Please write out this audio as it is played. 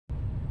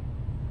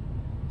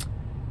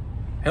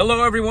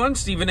Hello everyone,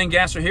 Stephen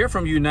Engasser here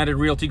from United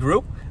Realty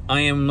Group. I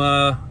am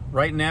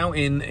right now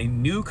in a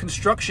new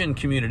construction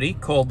community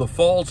called the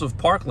Falls of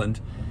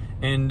Parkland,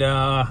 and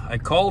I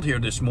called here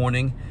this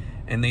morning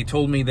and they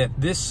told me that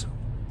this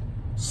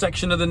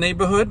section of the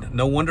neighborhood,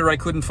 no wonder I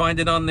couldn't find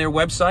it on their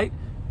website,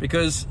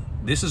 because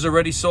this is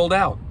already sold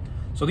out.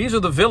 So these are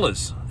the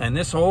villas, and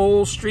this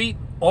whole street,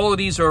 all of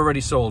these are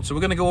already sold. So we're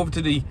going to go over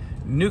to the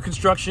new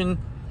construction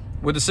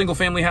where the single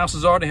family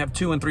houses are. They have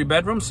 2 and 3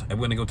 bedrooms, and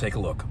we're going to go take a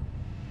look.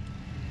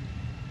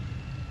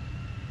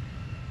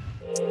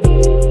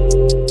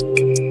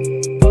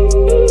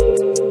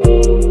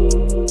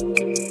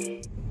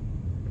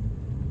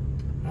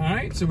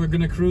 So we're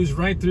going to cruise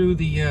right through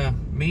the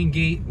main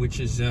gate, which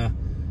is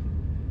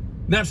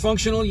not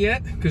functional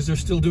yet because they're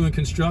still doing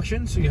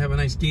construction. So you have a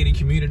nice gated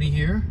community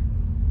here,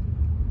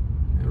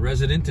 a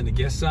resident and a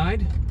guest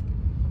side.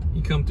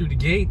 You come through the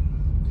gate,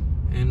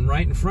 and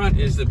right in front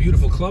is the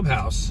beautiful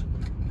clubhouse.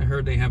 I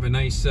heard they have a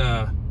nice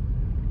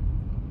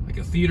like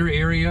a theater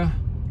area,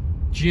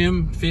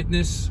 gym,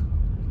 fitness,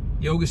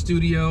 yoga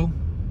studio.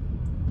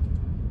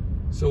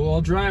 So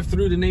we'll drive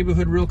through the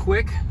neighborhood real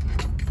quick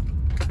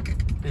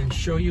and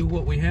show you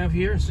what we have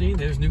here. See,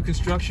 there's new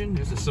construction.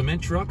 There's a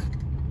cement truck.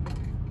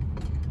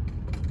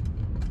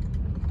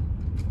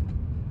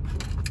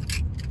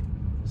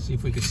 See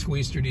if we can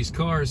squeeze through these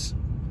cars.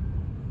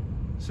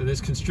 So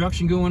there's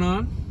construction going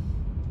on.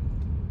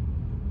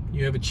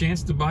 You have a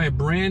chance to buy a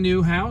brand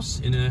new house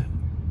in a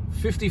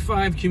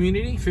 55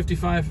 community,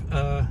 55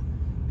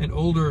 and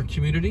older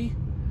community.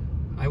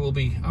 I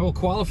will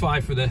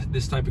qualify for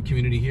this type of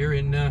community here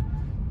in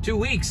 2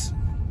 weeks.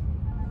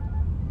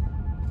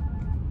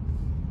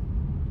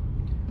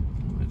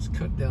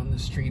 Cut down the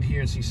street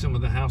here and see some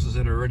of the houses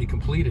that are already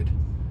completed.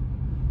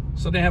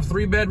 So they have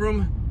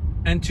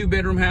 3-bedroom and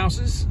 2-bedroom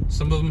houses.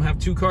 Some of them have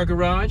 2-car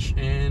garage,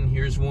 and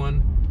here's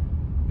one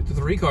with the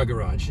 3-car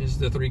garage. Here's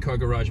the 3-car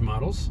garage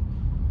models.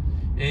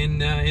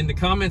 And in the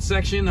comment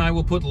section, I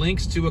will put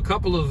links to a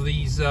couple of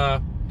these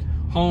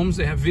homes.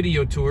 They have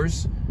video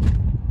tours,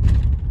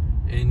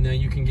 and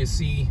you can just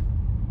see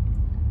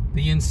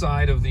the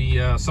inside of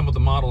the some of the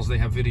models. They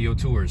have video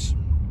tours.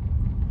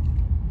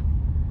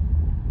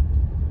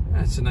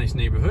 That's a nice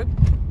neighborhood.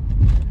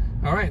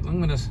 All right, I'm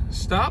gonna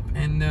stop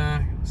and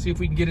see if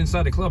we can get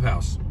inside the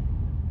clubhouse.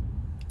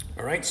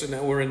 All right, so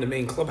now we're in the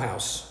main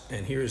clubhouse,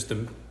 and here's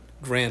the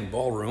grand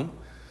ballroom.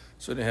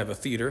 So they have a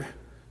theater,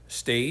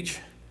 stage,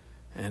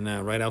 and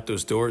right out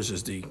those doors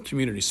is the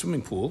community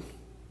swimming pool.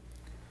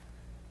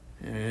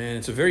 And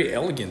it's a very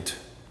elegant,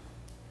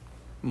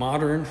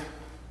 modern,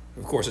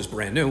 of course it's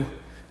brand new, it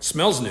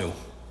smells new.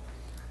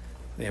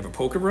 They have a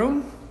poker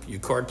room, a few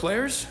card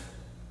players.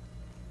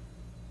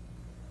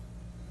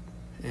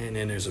 And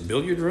then there's a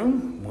billiard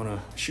room. Want to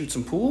shoot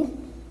some pool?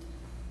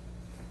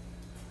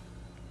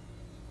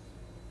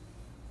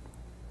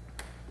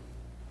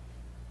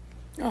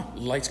 Oh, the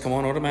lights come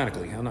on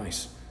automatically. How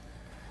nice.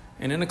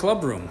 And then a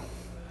club room,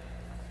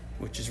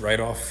 which is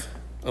right off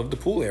of the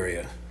pool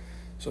area.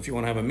 So if you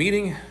want to have a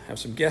meeting, have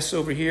some guests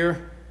over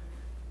here,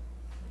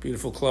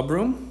 beautiful club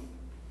room.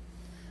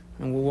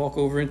 And we'll walk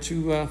over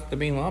into the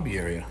main lobby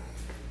area.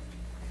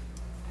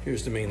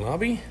 Here's the main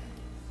lobby.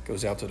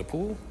 Goes out to the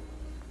pool.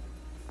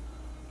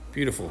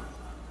 Beautiful.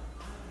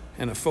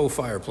 And a faux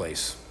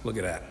fireplace. Look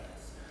at that.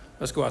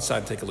 Let's go outside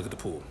and take a look at the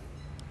pool.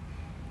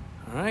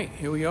 All right,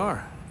 here we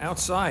are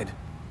outside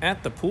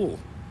at the pool.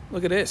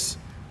 Look at this.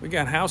 We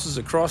got houses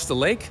across the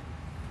lake,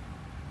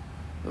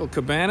 little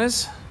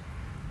cabanas,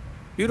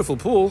 beautiful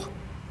pool,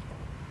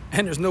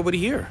 and there's nobody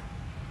here.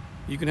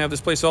 You can have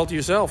this place all to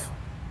yourself.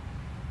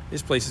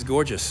 This place is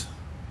gorgeous.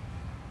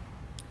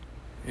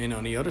 And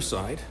on the other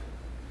side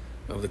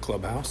of the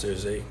clubhouse,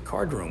 there's a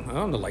card room.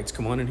 Oh, and the lights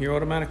come on in here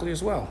automatically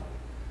as well.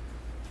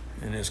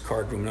 And there's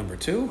card room number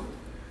 2.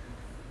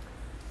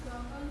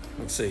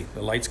 Let's see,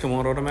 the lights come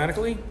on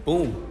automatically.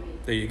 Boom,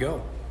 there you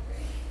go.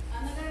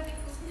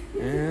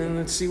 And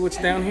let's see what's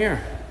down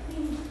here.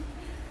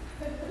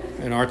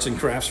 An arts and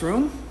crafts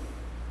room.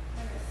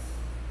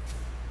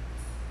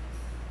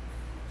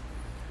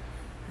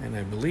 And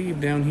I believe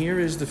down here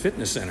is the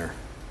fitness center.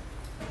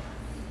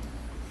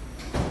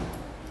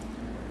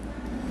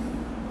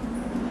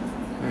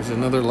 There's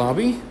another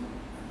lobby,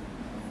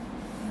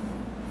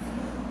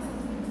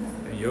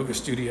 a yoga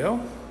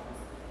studio,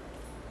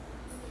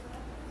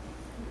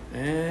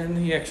 and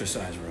the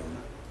exercise room.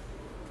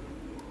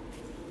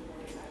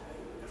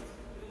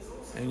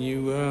 And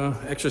you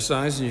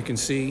exercise and you can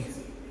see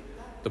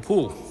the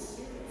pool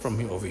from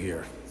over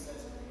here.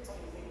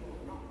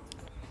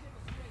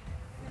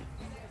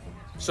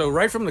 So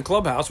right from the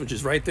clubhouse, which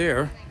is right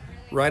there,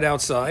 right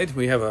outside,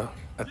 we have a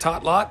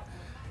tot lot.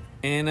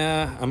 And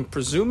I'm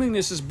presuming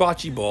this is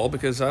bocce ball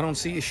because I don't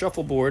see a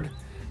shuffleboard.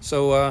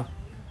 So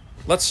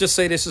let's just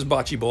say this is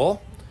bocce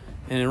ball.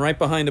 And then right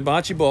behind the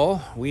bocce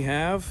ball, we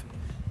have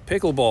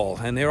pickleball.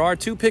 And there are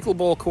 2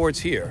 pickleball courts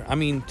here. I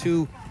mean,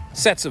 2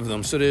 sets of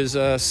them. So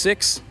there's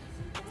 6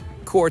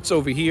 courts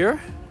over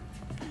here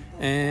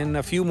and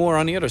a few more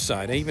on the other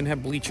side. They even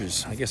have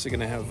bleachers. I guess they're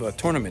going to have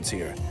tournaments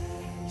here.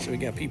 So we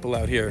got people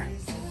out here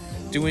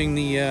doing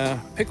the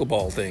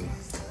pickleball thing.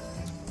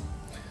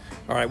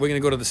 All right, we're gonna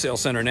go to the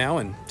sales center now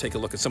and take a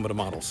look at some of the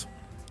models.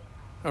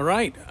 All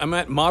right, I'm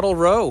at Model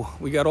Row.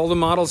 We got all the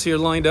models here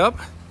lined up,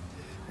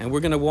 and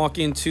we're gonna walk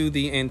into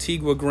the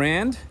Antigua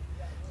Grand,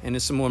 and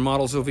there's some more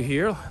models over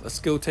here. Let's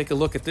go take a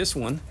look at this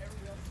one.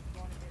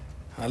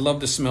 I love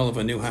the smell of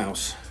a new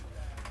house.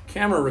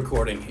 Camera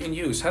recording in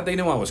use. How'd they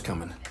know I was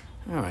coming?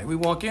 All right, we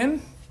walk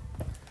in.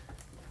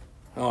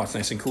 Oh, it's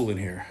nice and cool in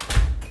here.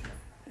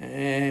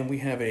 And we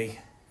have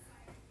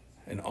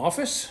an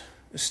office,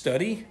 a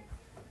study,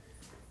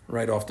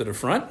 right off to the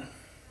front.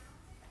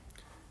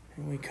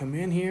 And we come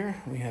in here,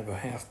 we have a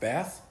half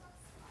bath.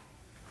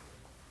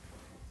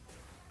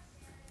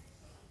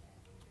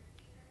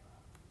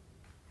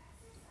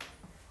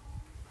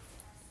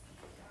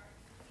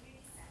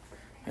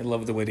 I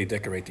love the way they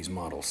decorate these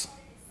models.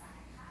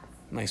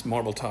 Nice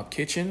marble top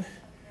kitchen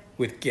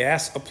with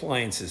gas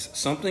appliances.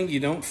 Something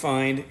you don't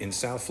find in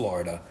South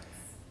Florida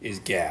is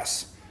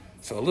gas.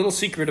 So a little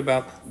secret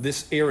about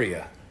this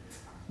area.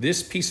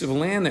 This piece of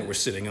land that we're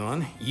sitting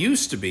on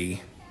used to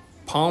be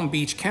Palm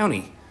Beach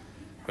County,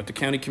 but the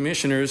county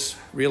commissioners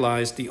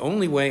realized the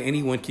only way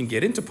anyone can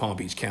get into Palm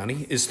Beach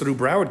County is through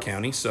Broward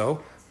County,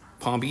 so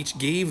Palm Beach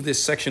gave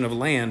this section of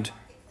land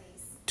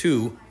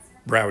to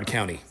Broward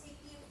County.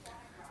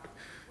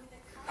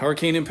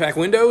 Hurricane impact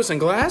windows and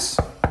glass.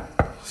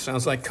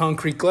 Sounds like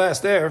concrete glass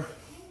there.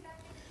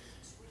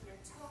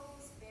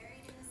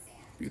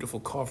 Beautiful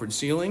coffered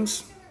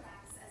ceilings.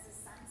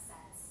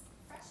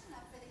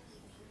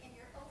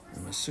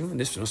 I'm assuming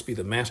this must be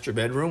the master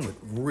bedroom with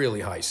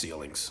really high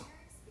ceilings.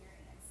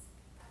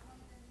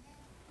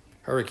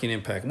 Hurricane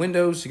impact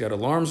windows. You got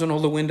alarms on all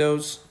the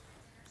windows.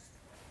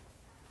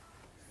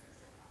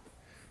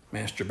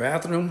 Master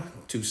bathroom,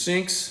 2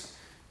 sinks,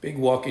 big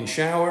walk-in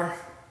shower,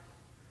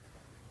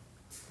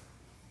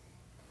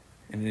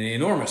 and an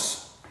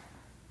enormous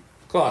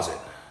closet.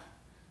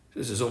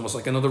 This is almost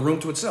like another room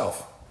to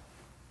itself.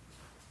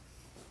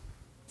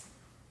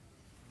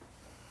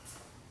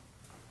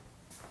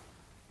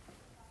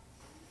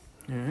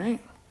 All right,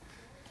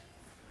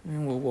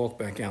 and we'll walk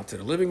back out to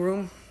the living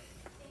room.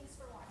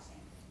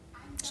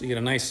 So you get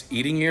a nice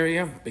eating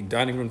area, big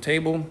dining room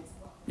table.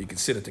 You can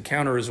sit at the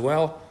counter as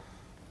well.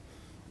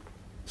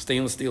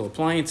 Stainless steel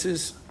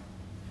appliances.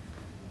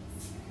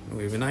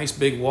 We have a nice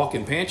big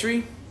walk-in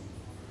pantry.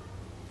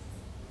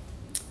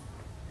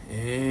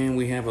 And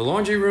we have a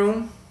laundry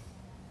room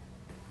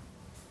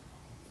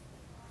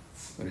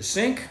with a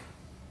sink.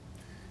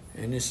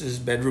 And this is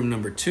bedroom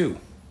number 2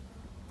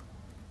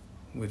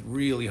 with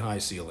really high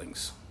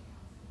ceilings.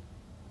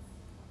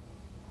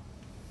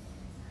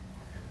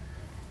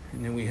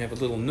 And then we have a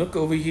little nook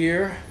over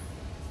here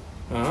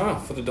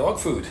for the dog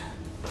food.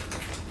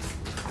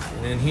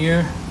 And then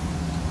here,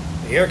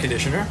 the air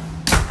conditioner.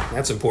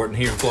 That's important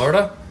here in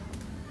Florida.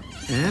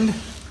 And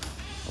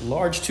a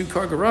large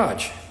 2-car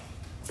garage.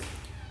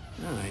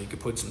 You could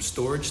put some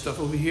storage stuff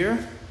over here.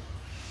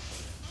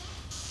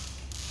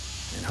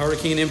 And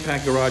hurricane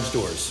impact garage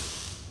doors.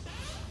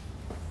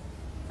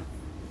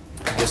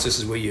 I guess this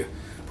is where you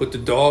put the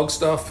dog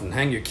stuff and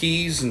hang your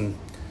keys and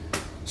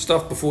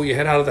stuff before you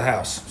head out of the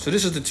house. So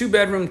this is the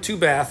 2-bedroom,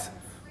 2-bath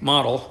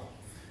model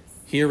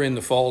here in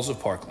the Falls of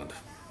Parkland.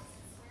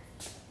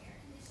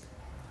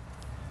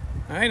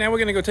 All right, now we're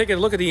gonna go take a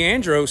look at the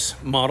Andros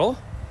model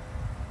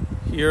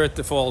here at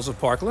the Falls of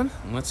Parkland.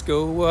 And let's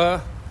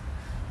go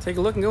take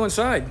a look and go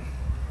inside.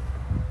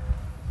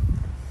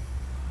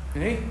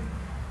 Okay,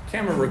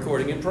 camera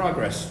recording in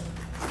progress.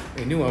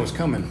 They knew I was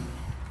coming.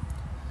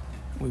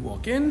 We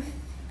walk in,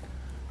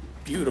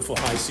 beautiful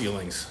high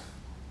ceilings.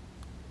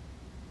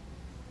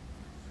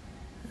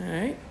 All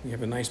right, you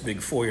have a nice big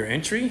foyer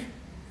entry.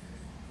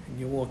 And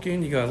you walk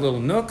in, you got a little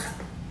nook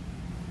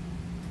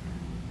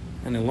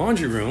and a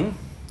laundry room.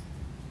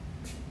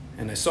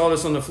 And I saw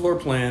this on the floor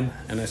plan,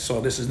 and I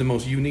saw this is the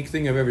most unique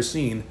thing I've ever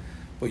seen.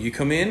 But you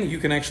come in, you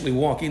can actually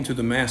walk into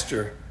the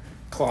master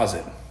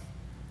closet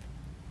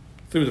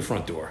through the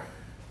front door.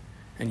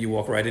 And you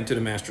walk right into the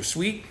master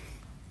suite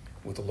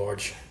with a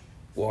large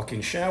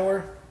walk-in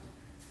shower.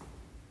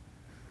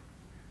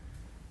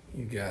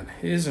 You got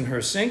his and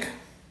her sink.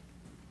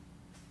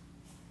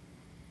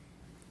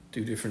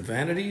 2 different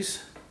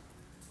vanities.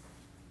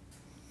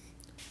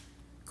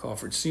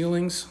 Coffered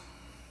ceilings.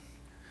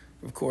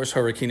 Of course,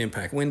 hurricane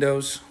impact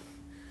windows.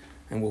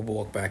 And we'll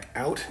walk back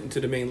out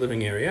into the main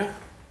living area.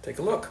 Take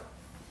a look.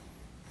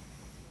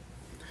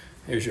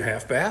 Here's your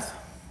half bath.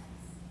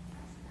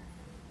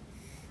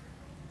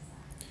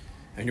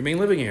 And your main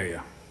living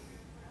area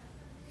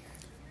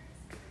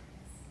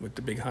with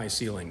the big high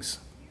ceilings.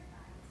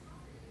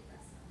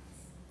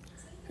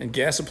 And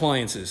gas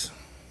appliances.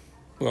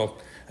 Well,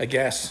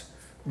 gas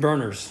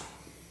burners.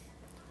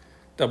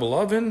 Double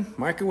oven,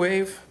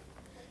 microwave,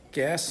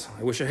 gas.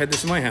 I wish I had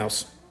this in my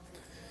house.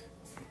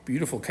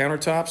 Beautiful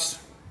countertops.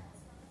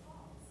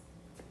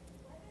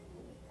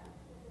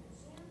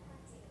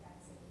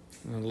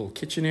 A little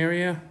kitchen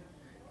area.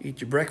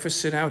 Eat your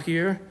breakfast, sit out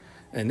here.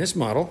 And this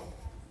model,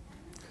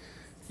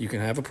 you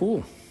can have a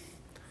pool.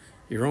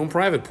 Your own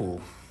private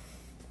pool.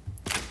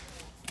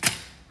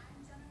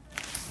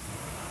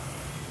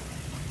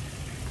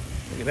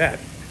 at that.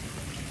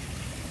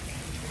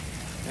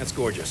 That's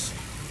gorgeous.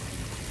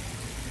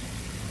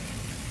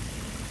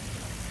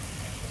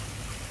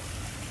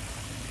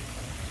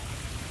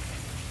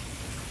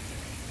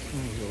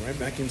 We'll go right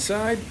back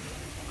inside,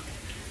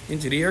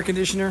 into the air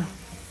conditioner,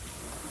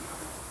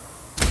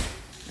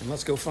 and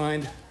let's go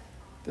find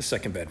the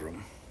second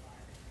bedroom.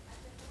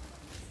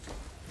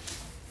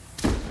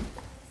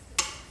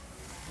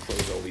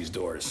 Close all these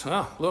doors.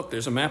 Ah, look,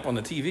 there's a map on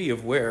the TV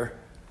of where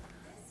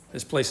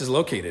this place is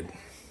located.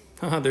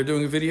 They're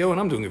doing a video and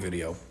I'm doing a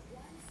video.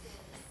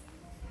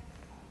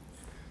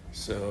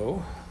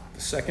 So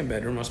the second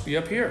bedroom must be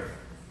up here.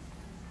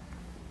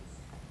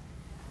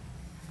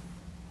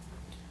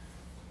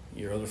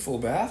 Your other full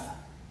bath.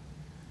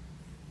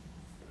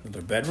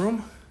 Another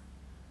bedroom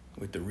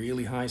with the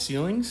really high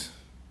ceilings.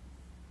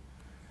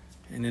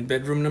 And then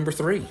bedroom number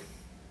 3.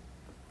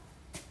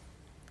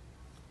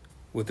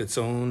 With its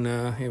own,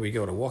 here we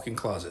go, the walk-in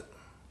closet.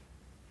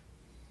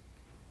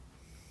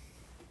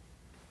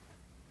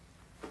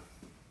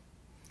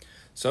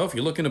 So if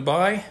you're looking to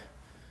buy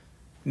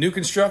new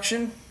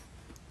construction,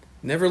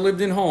 never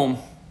lived in home,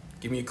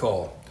 give me a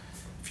call.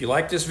 If you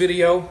like this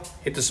video,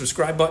 hit the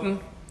subscribe button,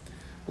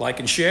 like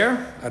and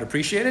share, I'd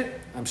appreciate it.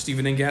 I'm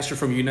Stephen Engasser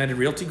from United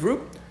Realty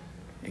Group,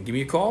 and give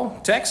me a call,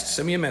 text,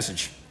 send me a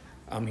message.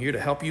 I'm here to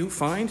help you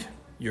find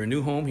your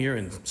new home here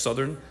in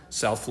southern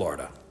South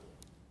Florida.